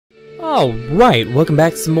Alright, welcome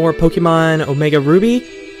back to some more Pokemon Omega Ruby.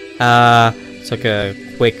 Took a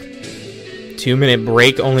quick 2-minute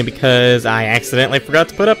break only because I accidentally forgot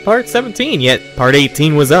to put up part 17, yet part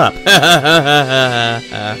 18 was up.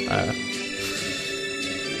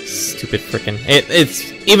 Stupid frickin'.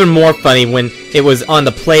 It's even more funny when it was on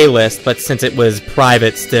the playlist, but since it was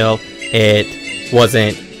private still, it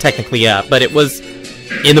wasn't technically up, but it was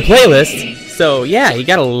in the playlist. So yeah, you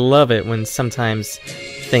gotta love it when sometimes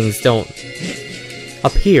things don't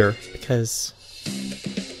appear, because...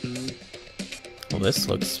 well, this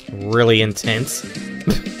looks really intense.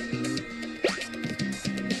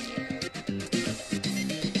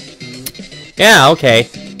 Yeah, okay.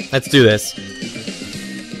 Let's do this.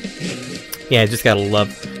 Yeah, I just gotta love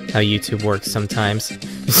how YouTube works sometimes.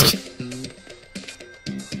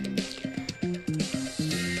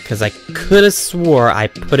 Because I could've swore I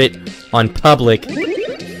put it on public,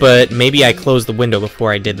 but maybe I closed the window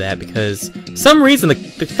before I did that, because for some reason the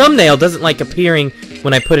thumbnail doesn't like appearing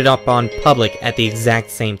when I put it up on public at the exact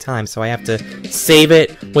same time, so I have to save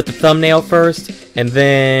it with the thumbnail first, and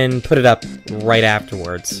then put it up right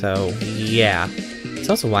afterwards, so yeah. It's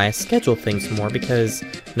also why I schedule things more, because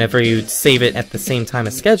whenever you save it at the same time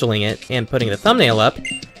as scheduling it, and putting the thumbnail up...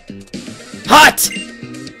 Hot!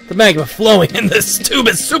 The magma flowing in this tube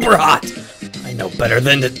is super hot! I know better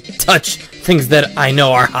than to touch things that I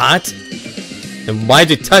know are hot. And why'd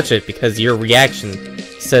you touch it? Because your reaction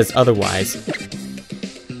says otherwise.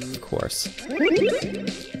 Of course.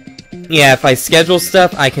 Yeah, if I schedule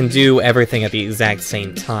stuff, I can do everything at the exact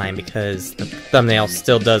same time, because the thumbnail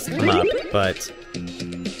still does come up, but...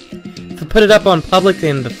 if I put it up on public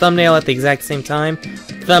and the thumbnail at the exact same time,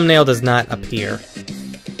 the thumbnail does not appear.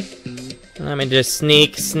 Let me just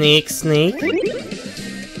sneak.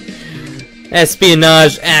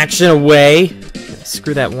 Espionage action away.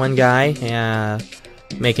 Screw that one guy. Yeah,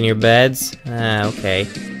 making your beds. Okay.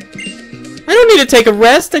 I don't need to take a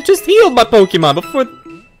rest. I just healed my Pokemon before...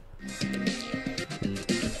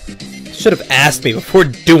 should have asked me before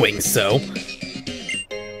doing so.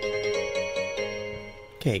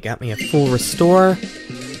 Okay, got me a full restore.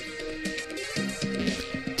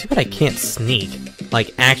 Too bad I can't sneak.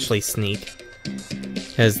 Like, actually sneak.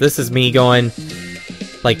 Because this is me going...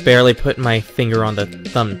 like, barely putting my finger on the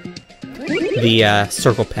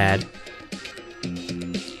circle pad.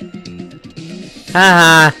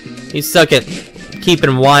 Haha! You suck at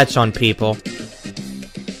keeping watch on people.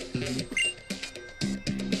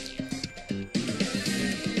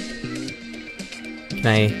 Can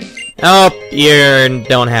I... oh, you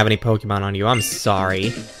don't have any Pokemon on you. I'm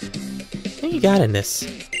sorry. What you got in this?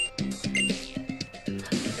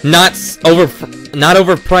 Not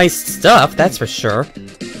overpriced stuff, that's for sure.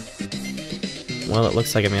 Well, it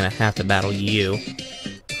looks like I'm gonna have to battle you.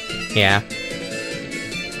 Yeah.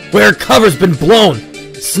 Where cover's been blown!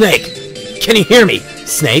 Snake! Can you hear me?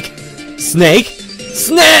 Snake? Snake?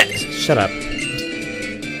 Snake! Shut up.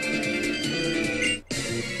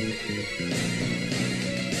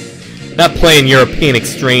 Not playing European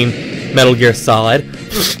Extreme Metal Gear Solid,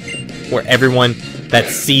 where everyone that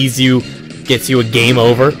sees you gets you a game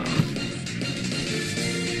over.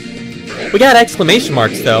 We got exclamation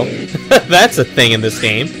marks, though. That's a thing in this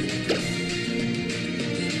game.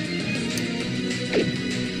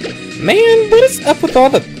 Man, what is up with all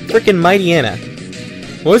the frickin' Mightyena?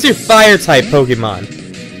 What was your fire-type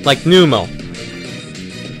Pokemon? Like Numel.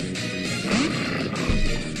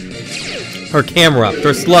 Or Camerupt,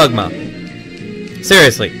 or Slugma.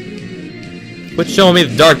 Seriously. Quit showing me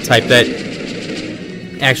the dark-type that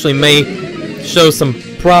actually may show some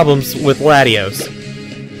problems with Latios.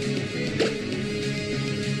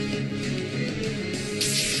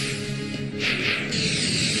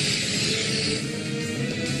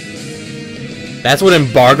 That's what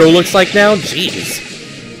embargo looks like now? Jeez.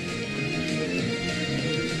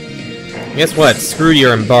 Guess what? Screw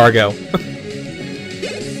your embargo.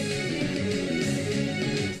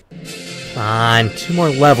 Come on, 2 more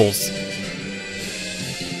levels.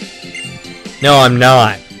 No, I'm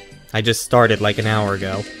not. I just started like an hour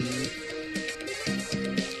ago.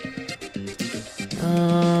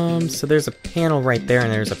 So there's a panel right there,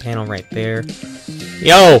 and there's a panel right there.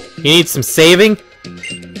 Yo, you need some saving?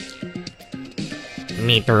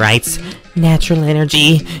 Meet the rights. Natural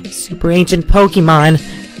energy. Super ancient Pokemon.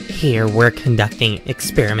 Here we're conducting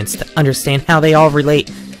experiments to understand how they all relate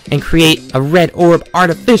and create a red orb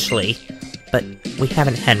artificially. But we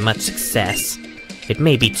haven't had much success. It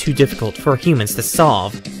may be too difficult for humans to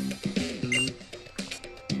solve.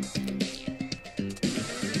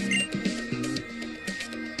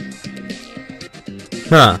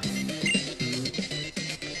 Huh.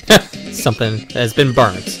 Something has been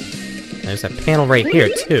burnt. There's a panel right here,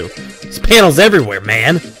 too. There's panels everywhere,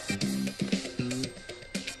 man!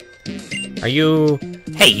 Are you...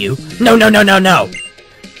 Hey, you! No, no, no, no, no!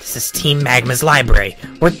 This is Team Magma's library,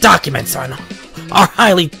 where documents on our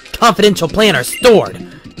highly confidential plan are stored.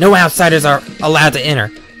 No outsiders are allowed to enter.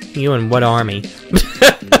 You and what army?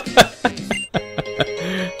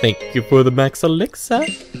 Thank you for the Max Elixir.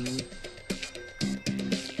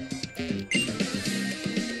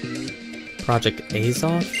 Project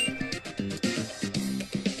Azoth?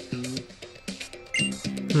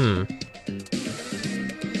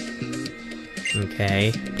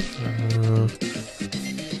 Okay.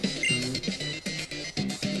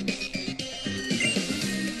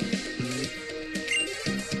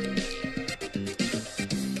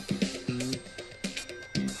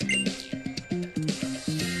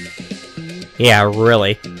 Yeah,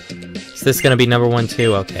 really. Is this gonna be number 1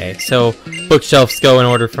 too? Okay, so bookshelves go in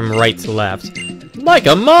order from right to left. Like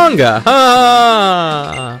a manga!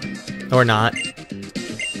 Ha! Or not.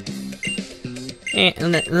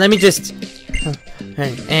 Let me just...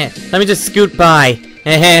 let me just scoot by.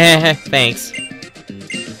 Thanks.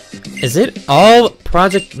 Is it all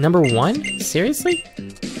project number 1? Seriously?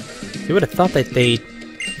 You would have thought that they...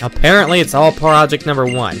 Apparently it's all project number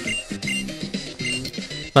 1.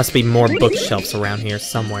 Must be more bookshelves around here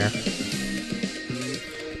somewhere.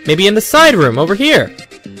 Maybe in the side room over here.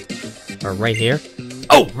 Or right here.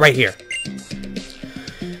 Oh, right here.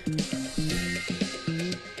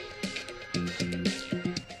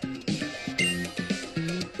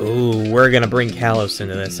 Ooh, we're gonna bring Kalos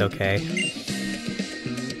into this, okay.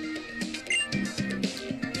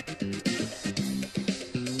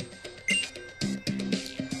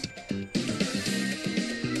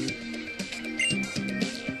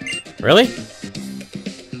 Really?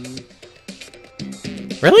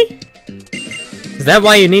 Really? Is that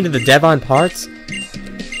why you needed the Devon parts?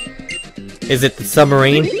 Is it the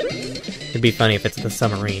submarine? It'd be funny if it's the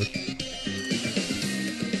submarine.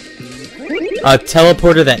 A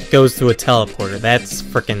teleporter that goes to a teleporter. That's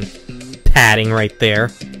frickin' padding right there.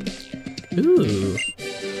 Ooh.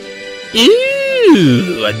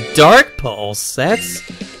 Ooh! A dark pulse. That's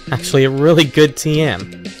actually a really good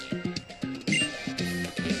TM.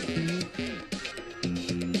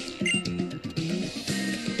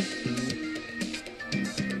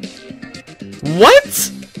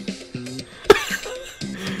 What?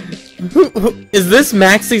 Is this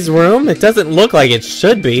Maxie's room? It doesn't look like it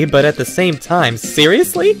should be, but at the same time,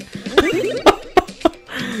 seriously?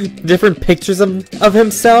 Different pictures of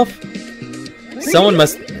himself? Someone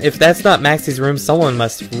must... If that's not Maxie's room, someone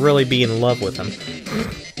must really be in love with him.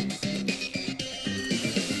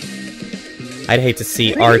 I'd hate to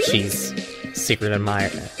see Archie's secret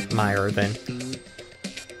admirer then.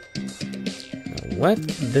 What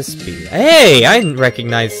could this be? Hey! I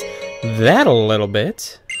recognize that a little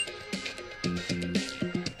bit.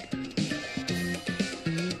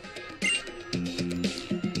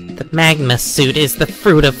 The Magma suit is the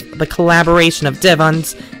fruit of the collaboration of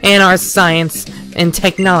Devons and our science and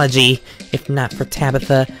technology. If not for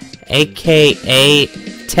Tabitha, aka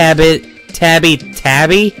Tabby?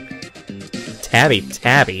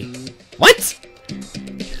 What?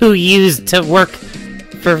 Who used to work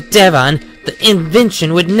for Devon, the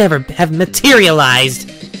invention would never have materialized.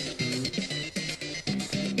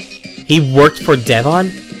 He worked for Devon?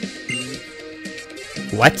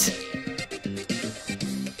 What?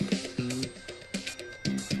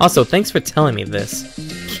 Also, thanks for telling me this.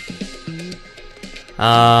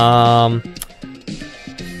 I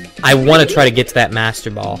want to try to get to that Master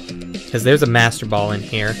Ball, because there's a Master Ball in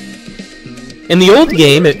here. In the old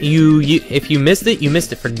game, if you missed it, you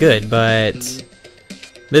missed it for good, but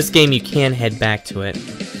this game you can head back to it.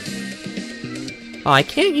 Oh, I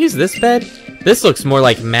can't use this bed? This looks more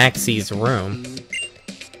like Maxie's room.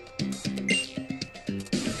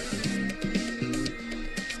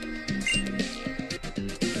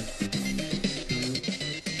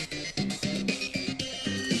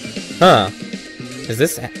 Huh. Is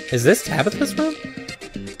this Tabitha's room?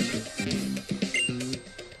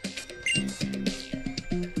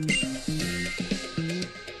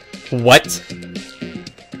 What?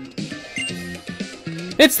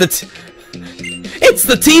 It's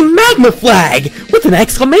the Team Magma flag with an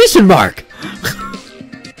exclamation mark.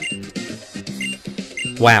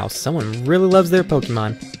 Wow, someone really loves their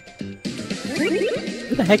Pokemon.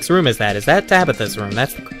 Who the heck's room is that? Is that Tabitha's room?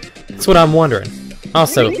 That's what I'm wondering.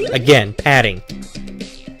 Also, again, padding.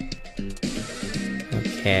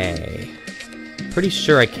 Okay. Pretty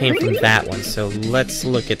sure I came from that one, so let's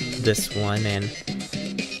look at this one and...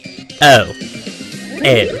 Oh.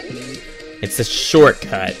 Ed. It's a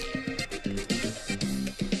shortcut.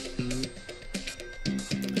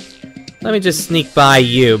 Let me just sneak by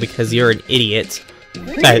you because you're an idiot.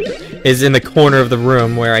 That is in the corner of the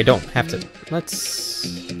room where I don't have to... Let's...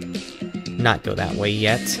 not go that way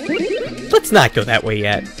yet. Let's not go that way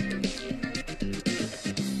yet.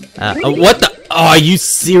 What the... Oh, are you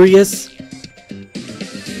serious?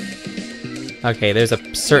 Okay, there's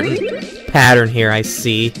a certain pattern here I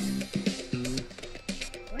see.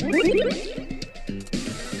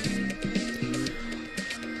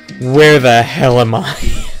 Where the hell am I?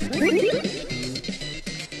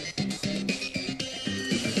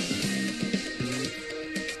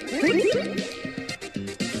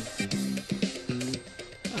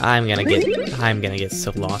 I'm gonna get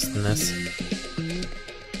so lost in this.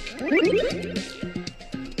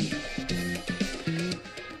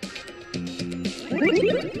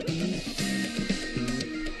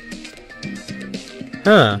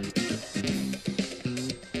 Huh.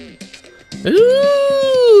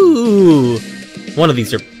 Ooh! One of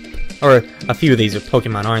these are, or a few of these are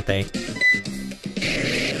Pokemon, aren't they?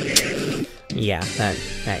 Yeah,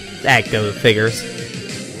 that go figures.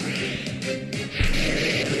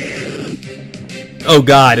 Oh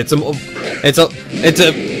god, it's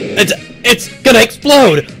gonna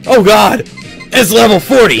explode! Oh god! It's level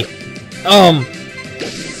 40!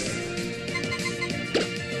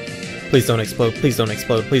 Please don't explode, please don't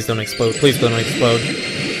explode, please don't explode, please don't explode.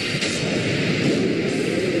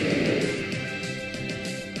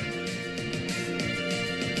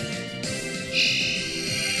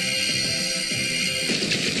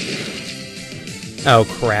 Oh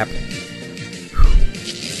crap.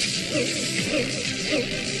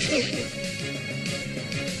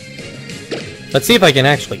 Let's see if I can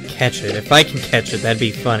actually catch it. If I can catch it, that'd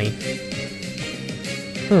be funny.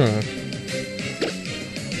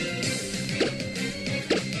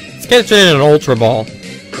 Let's catch it in an Ultra Ball.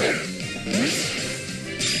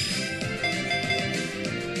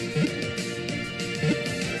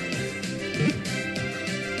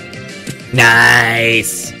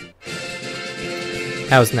 Nice!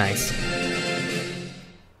 That was nice.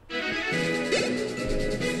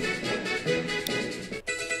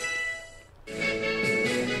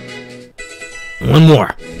 One more.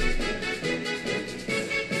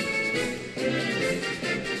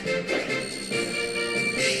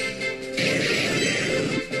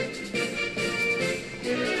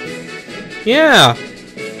 Yeah.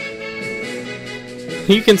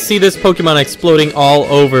 You can see this Pokemon exploding all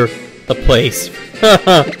over the place.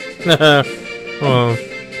 Oh.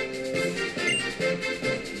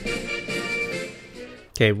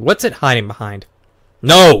 Okay, what's it hiding behind?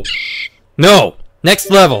 No! No! Next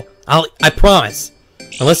level! I promise.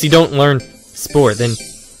 Unless you don't learn Spore, then...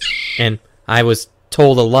 And I was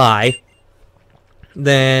told a lie.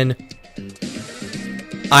 Then...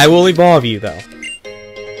 I will evolve you, though.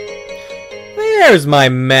 There's my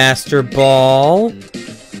Master Ball.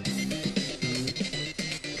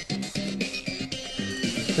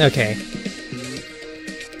 Okay.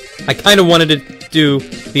 I kind of wanted to do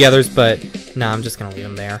the others, but... Nah, I'm just gonna leave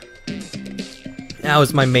them there. That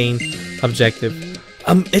was my main objective.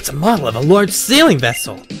 It's a model of a large sailing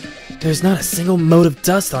vessel. There's not a single mote of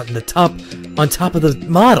dust on top of the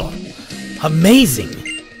model. Amazing.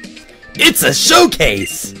 It's a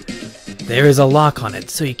showcase. There is a lock on it,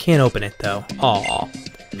 so you can't open it though. Aw.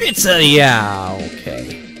 It's a yeah,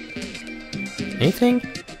 okay. Anything?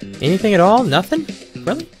 Anything at all? Nothing?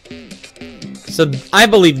 Really? So I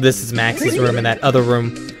believe this is Maxie's room and that other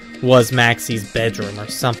room was Maxie's bedroom or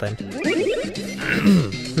something.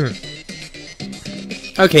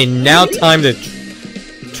 Okay, now time to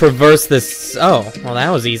traverse this... Oh, well that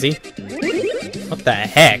was easy. What the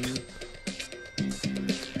heck?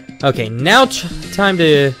 Okay, now time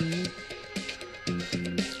to...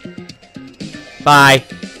 Bye.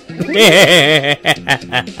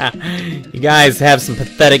 You guys have some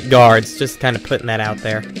pathetic guards, just kind of putting that out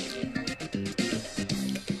there.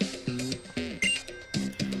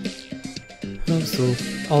 So,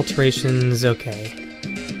 alterations, okay.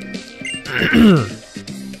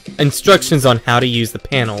 Instructions on how to use the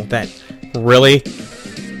panel. That really?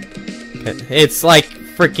 It's like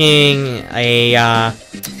freaking a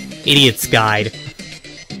idiot's guide.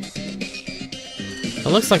 It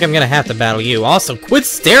looks like I'm gonna have to battle you. Also, quit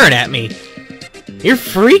staring at me. You're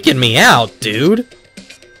freaking me out, dude.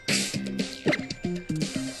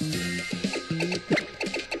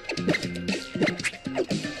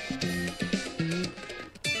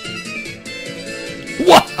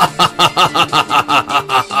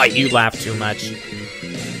 You laugh too much.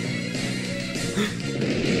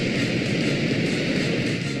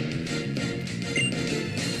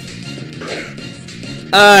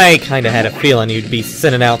 I kinda had a feeling you'd be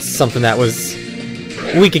sending out something that was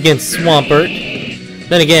weak against Swampert.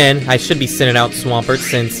 Then again, I should be sending out Swampert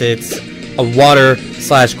since it's a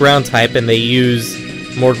water/ground type and they use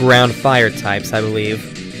more ground fire types, I believe.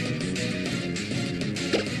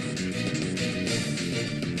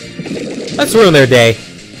 Let's ruin their day.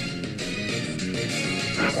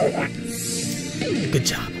 Good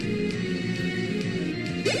job.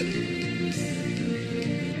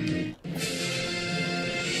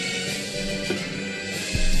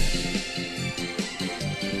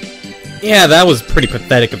 Yeah, that was pretty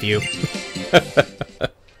pathetic of you.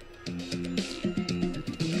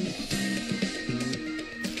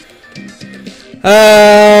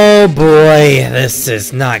 Oh boy, this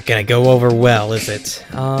is not gonna go over well, is it?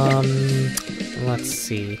 Let's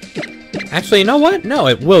see. Actually, you know what? No,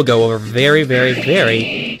 it will go over very, very,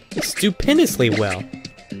 very stupendously well.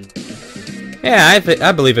 Yeah,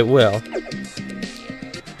 I believe it will.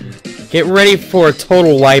 Get ready for a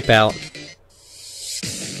total wipeout.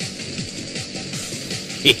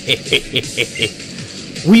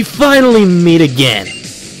 We finally meet again.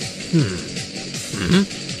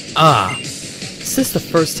 Ah, is this the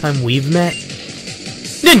first time we've met?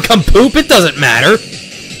 Nincompoop, it doesn't matter.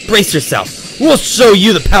 Brace yourself. We'll show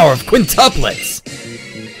you the power of quintuplets.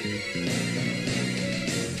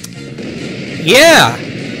 Yeah,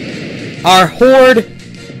 our Horde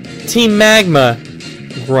Team Magma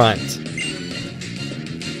grunt.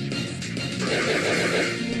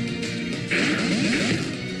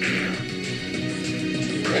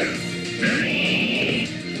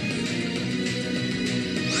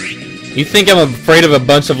 You think I'm afraid of a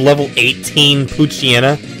bunch of level 18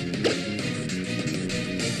 Poochyena?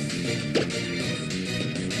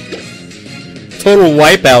 Total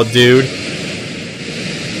wipeout, dude.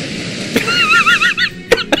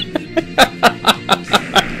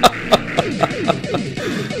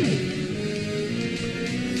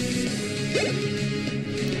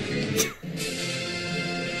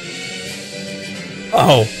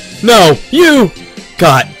 Oh, no, you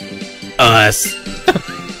got us.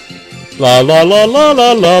 La la la la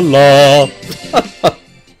la la la.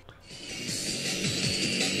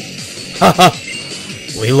 Haha,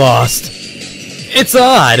 we lost. It's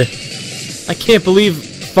odd. I can't believe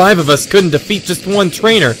 5 of us couldn't defeat just one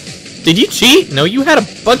trainer. Did you cheat? No, you had a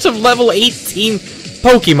bunch of level 18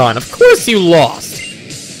 Pokemon. Of course you lost.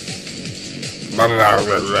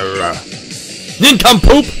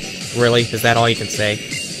 Nincompoop! Really? Is that all you can say?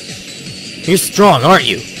 You're strong, aren't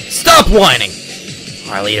you? Stop whining!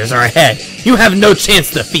 Our leaders are ahead. You have no chance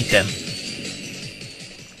to defeat them.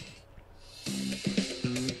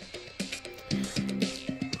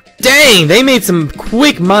 Dang, they made some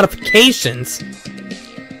quick modifications.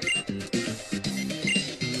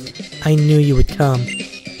 I knew you would come.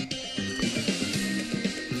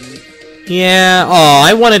 Yeah, oh,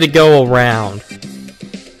 I wanted to go around.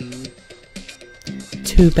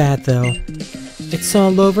 Too bad, though. It's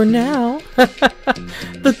all over now.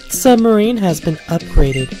 The submarine has been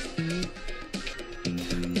upgraded.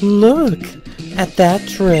 Look at that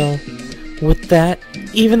drill. With that,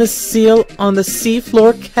 even the seal on the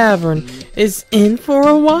seafloor cavern is in for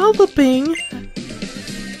a walloping.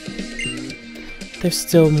 There's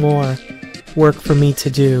still more work for me to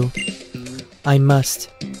do. I must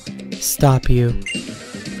stop you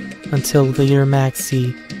until Leader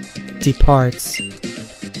Maxie departs.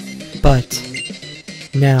 But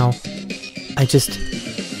now, I just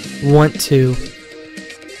want to...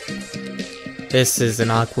 This is an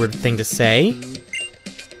awkward thing to say.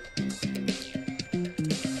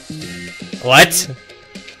 What?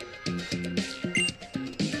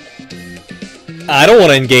 I don't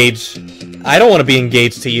want to engage. I don't want to be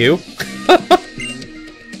engaged to you.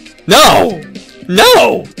 No!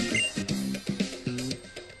 No!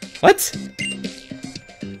 What?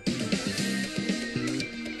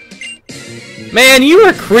 Man, you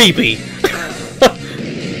are creepy.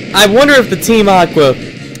 I wonder if the Team Aqua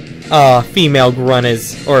female grunt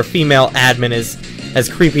is, or female admin is as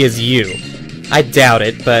creepy as you. I doubt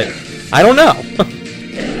it, but I don't know.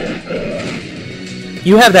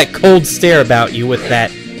 You have that cold stare about you with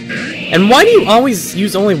that. And why do you always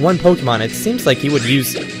use only one Pokemon? It seems like you would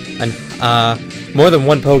use more than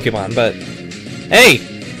one Pokemon, but hey,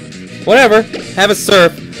 whatever. Have a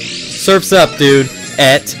surf. Surf's up, dude.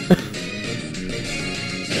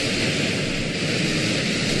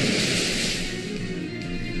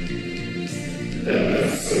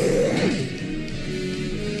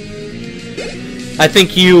 I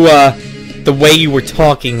think you, the way you were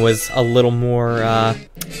talking was a little more,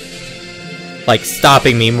 like,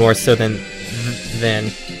 stopping me more so than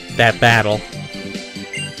that battle.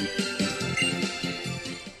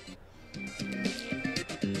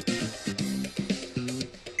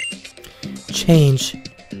 change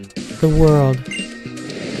the world.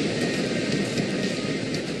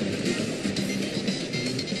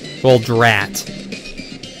 Well, drat.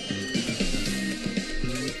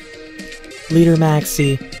 Leader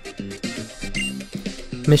Maxie.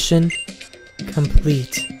 Mission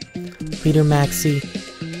complete. Leader Maxie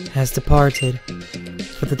has departed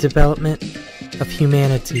for the development of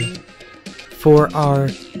humanity, for our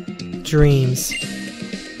dreams.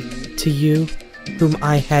 To you, whom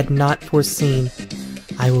I had not foreseen,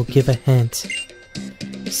 I will give a hint,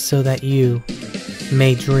 so that you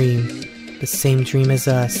may dream the same dream as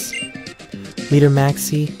us. Leader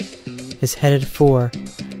Maxie is headed for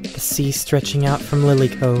the sea stretching out from Lily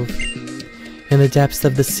Cove. In the depths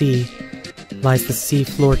of the sea lies the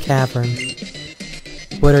seafloor cavern.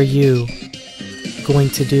 What are you going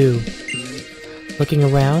to do? Looking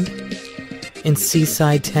around in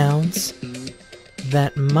seaside towns?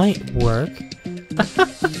 That might work.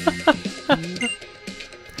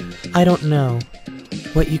 I don't know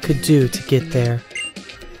what you could do to get there.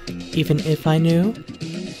 Even if I knew,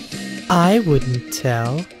 I wouldn't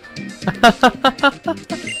tell.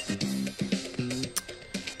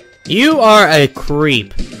 You are a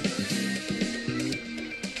creep.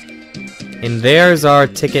 And there's our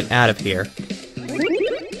ticket out of here.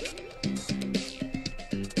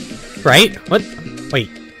 Right? What? Wait.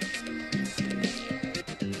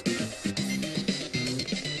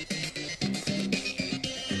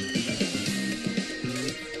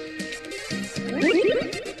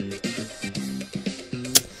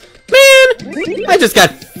 Man! I just got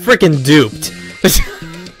frickin' duped.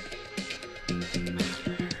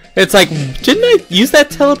 It's like, didn't I use that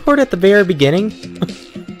teleport at the very beginning?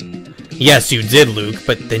 Yes, you did, Luke,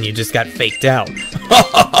 but then you just got faked out.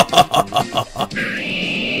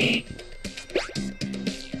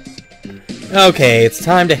 Okay, it's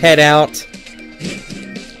time to head out.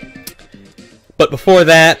 But before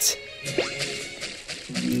that...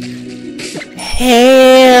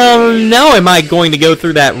 Hell no am I going to go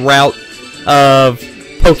through that route of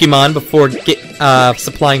Pokemon before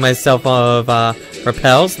supplying myself of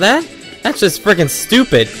repels. That's just freaking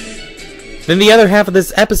stupid. Then the other half of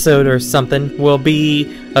this episode or something will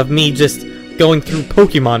be of me just going through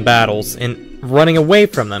Pokemon battles and running away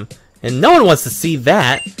from them. And no one wants to see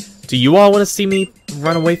that. Do you all want to see me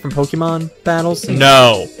run away from Pokemon battles?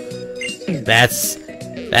 No. That's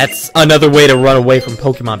another way to run away from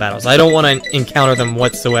Pokemon battles. I don't want to encounter them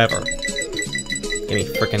whatsoever. Give me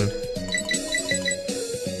frickin'...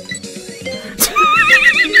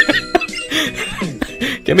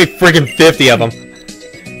 Give me frickin' 50 of them.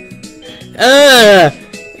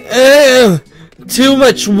 Too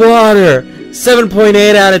much water.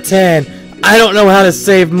 7.8 out of 10. I don't know how to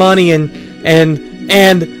save money and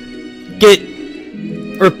get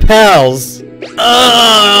repels.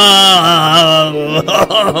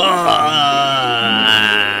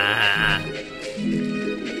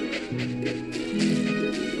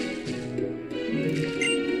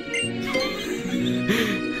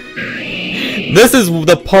 This is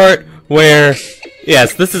the part where,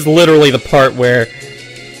 yes, this is literally the part where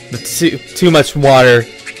the too much water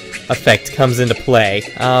effect comes into play.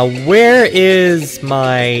 Where is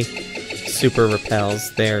my super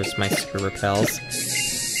repels? There's my super repels.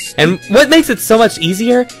 And what makes it so much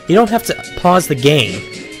easier, you don't have to pause the game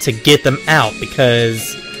to get them out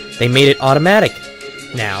because they made it automatic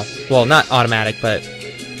now. Well, not automatic, but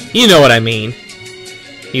you know what I mean.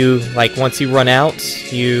 You, like, once you run out,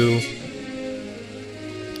 you...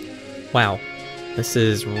 Wow. This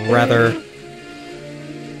is rather...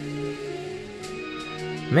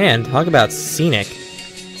 Man, talk about scenic.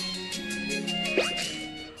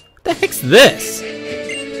 What the heck's this?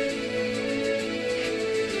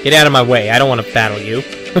 Get out of my way. I don't want to battle you.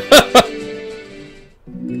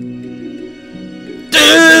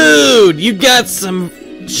 Dude! You got some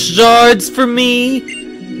shards for me?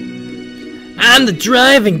 I'm the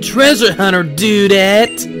driving treasure hunter,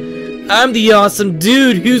 dudette. I'm the awesome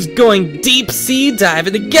dude who's going deep sea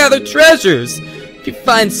diving to gather treasures. If you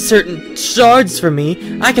find certain shards for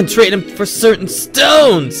me, I can trade them for certain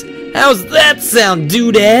stones. How's that sound,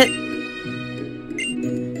 dudette?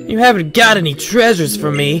 You haven't got any treasures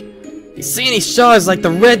for me. You see any shards like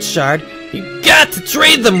the red shard, you got to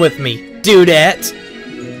trade them with me, dudette.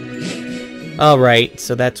 Alright,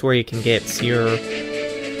 so that's where you can get your...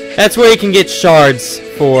 That's where you can get shards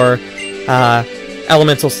for,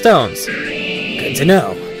 elemental stones. Good to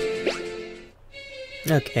know.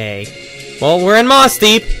 Okay. Well, we're in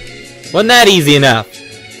MOSSDEEP. Wasn't that easy enough?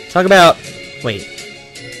 Talk about... Wait.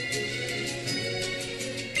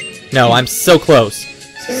 No, I'm so close.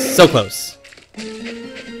 So close.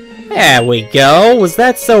 There we go. Was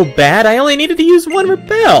that so bad? I only needed to use one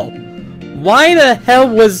repel. Why the hell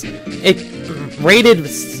was it rated...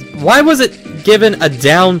 Why was it given a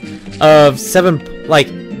down of 7... Like,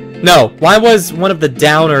 no. Why was one of the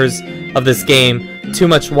downers of this game too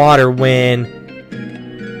much water when...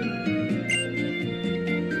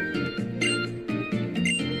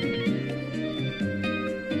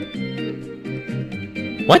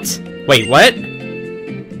 What? Wait, what?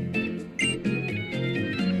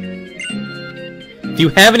 If you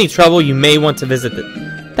have any trouble, you may want to visit the...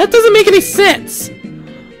 That doesn't make any sense!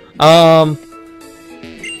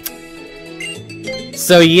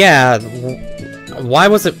 So yeah, why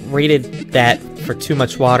was it rated that for too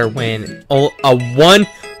much water when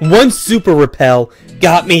one super repel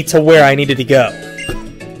got me to where I needed to go?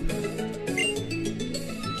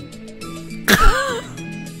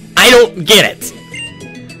 I don't get it!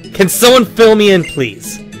 Can someone fill me in,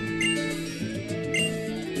 please?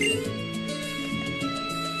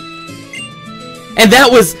 And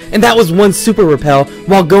that was one super repel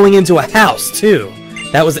while going into a house too.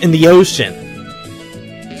 That was in the ocean.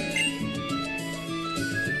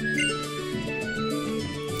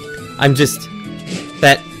 I'm just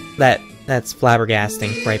that's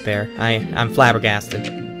flabbergasting right there. I'm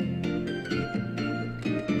flabbergasted.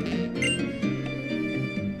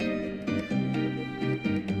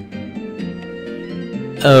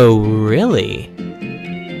 Oh, really?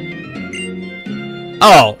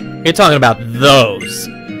 Oh, you're talking about those.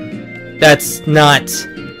 That's not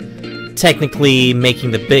technically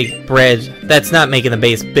making the big bread. That's not making the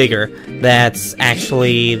base bigger. That's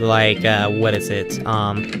actually like, what is it?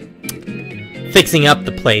 Fixing up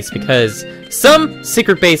the place, because some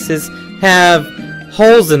secret bases have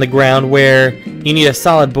holes in the ground where you need a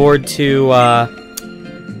solid board to,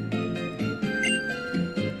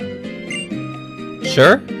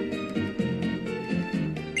 Sure?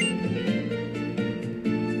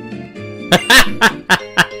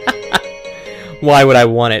 Why would I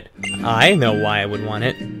want it? I know why I would want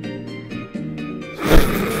it.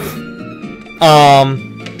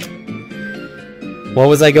 What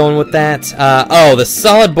was I going with that? Oh, the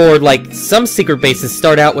solid board, like, some secret bases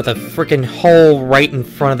start out with a freaking hole right in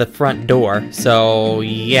front of the front door. So,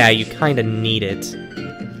 yeah, you kinda need it.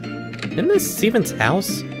 Isn't this Steven's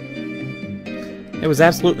house? There was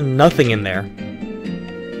absolutely nothing in there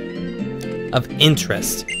of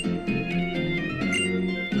interest.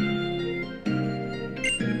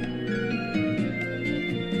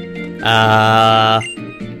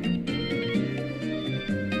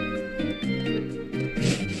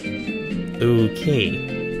 Okay.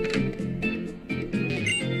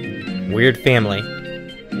 Weird family.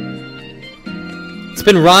 It's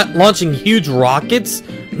been launching huge rockets?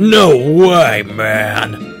 No way,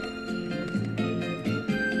 man!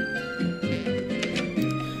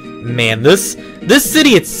 Man, this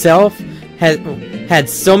city itself has had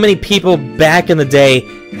so many people back in the day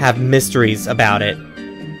have mysteries about it.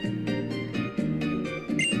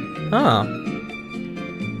 Huh.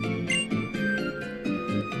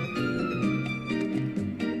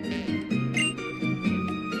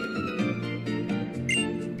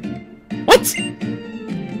 What?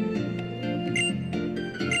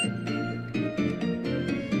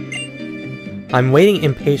 I'm waiting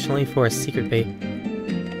impatiently for a secret bait.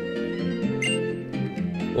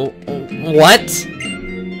 What?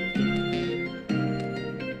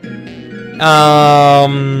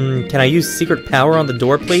 Can I use secret power on the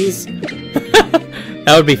door, please?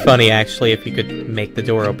 That would be funny, actually, if you could make the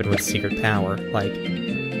door open with secret power. Like,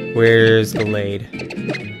 where's the lade?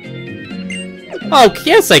 Oh,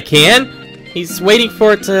 yes I can! He's waiting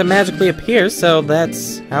for it to magically appear, so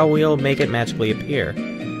that's how we'll make it magically appear.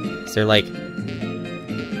 Is there, like... the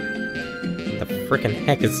frickin'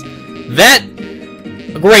 heck is... that?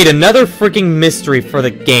 Great, another freaking mystery for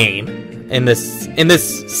the game in this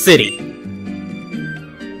city.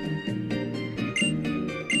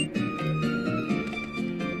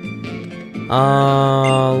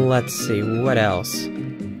 Let's see, what else?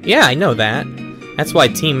 Yeah, I know that. That's why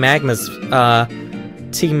Team Magma's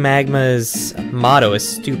motto is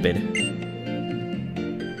stupid.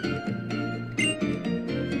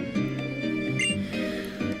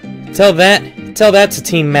 Tell that to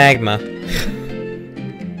Team Magma.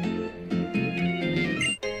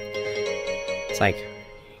 Like,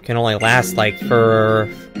 you can only last like for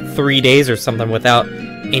 3 days or something without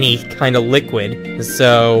any kind of liquid,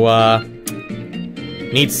 so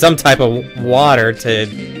you need some type of water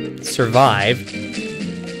to survive,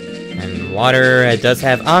 and water does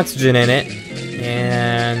have oxygen in it,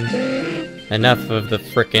 and enough of the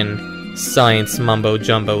frickin' science mumbo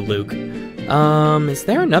jumbo, Luke. Is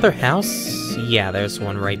there another house? Yeah, there's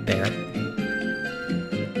one right there.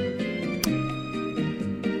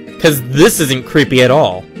 Because this isn't creepy at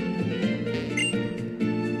all.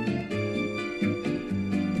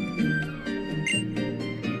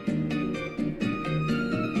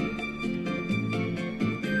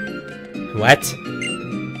 What?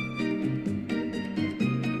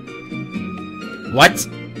 What?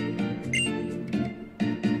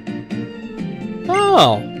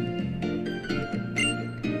 Oh.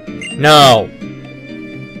 No.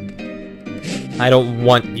 I don't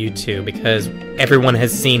want you to, because everyone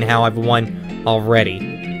has seen how I've won already.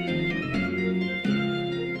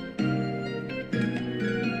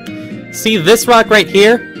 See this rock right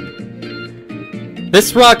here?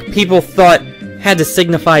 This rock people thought had to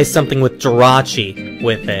signify something with Jirachi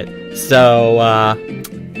with it. So,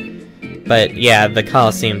 but yeah, the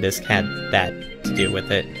Colosseum disc had that to do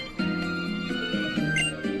with it.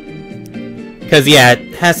 Because, yeah,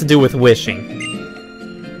 it has to do with wishing.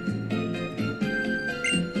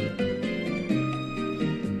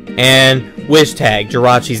 And wish tag.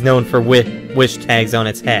 Jirachi's known for wish tags on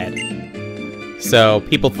its head. So,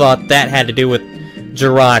 people thought that had to do with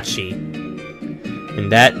Jirachi. And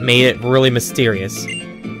that made it really mysterious.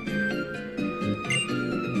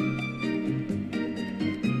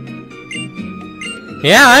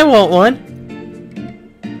 Yeah, I want one.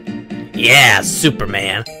 Yeah,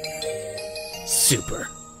 Superman. Super.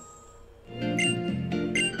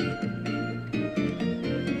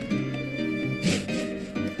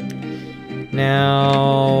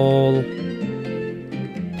 Now,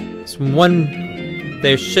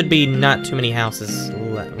 there should be not too many houses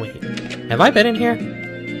left. Wait, have I been in here?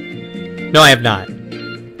 No, I have not.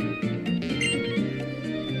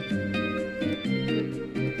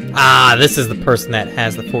 Ah, this is the person that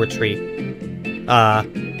has the 4-tree,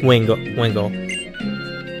 Wingle.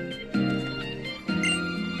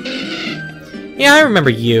 Yeah, I remember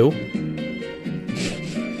you.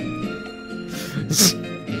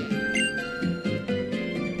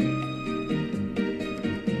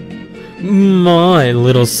 My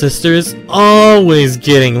little sister is always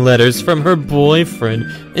getting letters from her boyfriend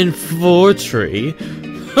in 4-tree.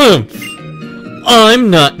 Humph. I'm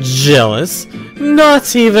not jealous.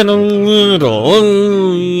 Not even a little.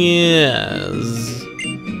 Oh, yes.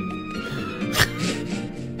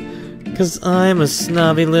 'Cause I'm a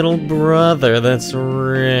snobby little brother that's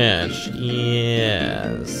rich.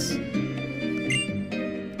 Yes.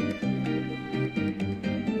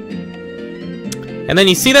 And then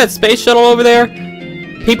you see that space shuttle over there?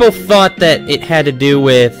 People thought that it had to do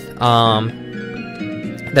with,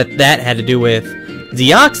 that had to do with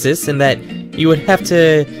Deoxys, and that you would have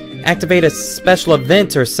to activate a special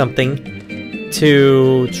event or something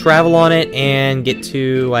to travel on it and get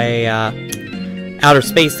to a, outer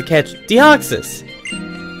space to catch Deoxys.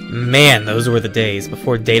 Man, those were the days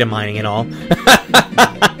before data mining and all.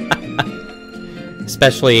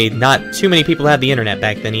 Especially, not too many people had the internet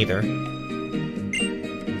back then either.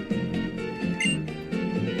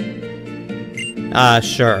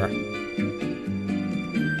 Sure.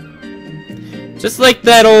 Just like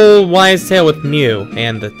that old wise tale with Mew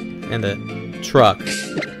and the truck.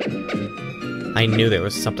 I knew there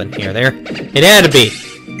was something here. There, it had to be.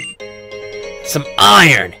 Some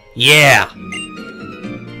iron. Yeah.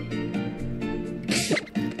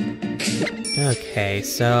 Okay,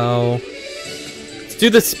 so let's do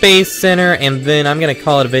the Space Center, and then I'm gonna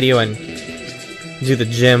call it a video and do the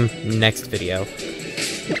gym next video.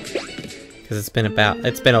 Because it's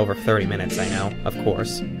been over 30 minutes, I know, of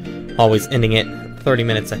course. Always ending it 30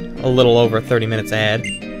 minutes, a little over 30 minutes ahead.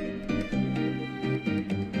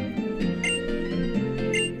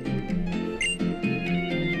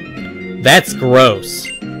 That's gross.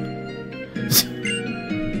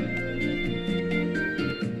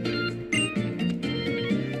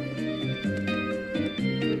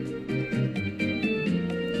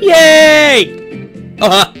 Yay!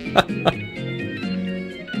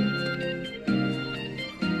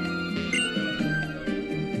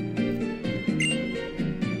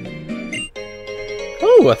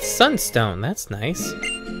 Ooh, a sunstone. That's nice.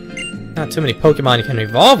 Not too many Pokemon can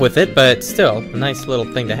evolve with it, but still, a nice little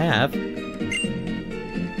thing to have.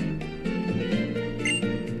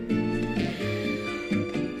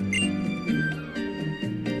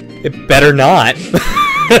 It better not.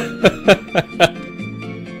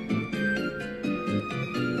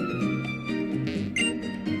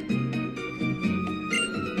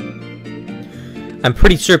 I'm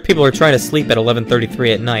pretty sure people are trying to sleep at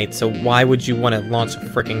 11:33 at night, so why would you want to launch a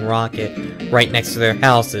freaking rocket right next to their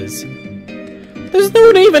houses? There's no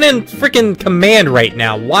one even in freaking command right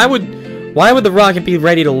now. Why would the rocket be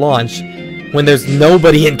ready to launch when there's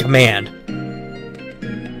nobody in command.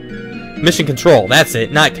 Mission control, that's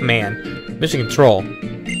it, not command. Mission control.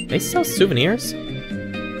 They sell souvenirs?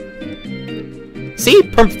 See?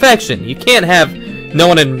 Perfection. You can't have no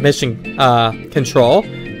one in mission control.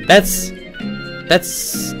 That's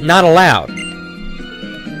not allowed.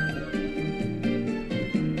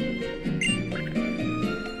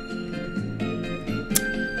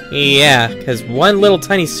 Yeah, because one little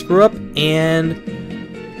tiny screw up and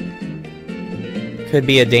could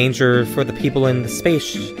be a danger for the people in the space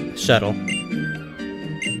shuttle.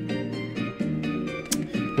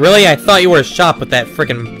 Really? I thought you were a shop with that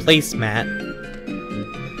frickin' placemat.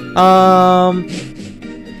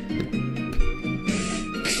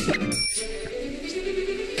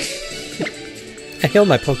 I healed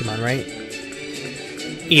my Pokemon, right?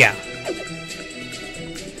 Yeah.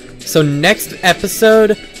 So next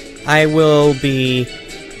episode, I will be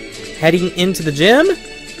heading into the gym,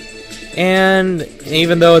 and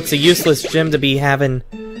even though it's a useless gym to be having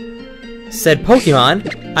said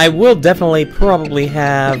Pokemon, I will definitely probably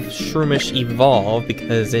have Shroomish evolve,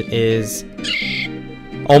 because it is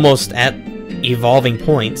almost at evolving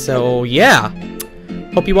point. So yeah,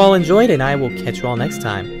 hope you all enjoyed, and I will catch you all next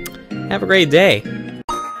time. Have a great day.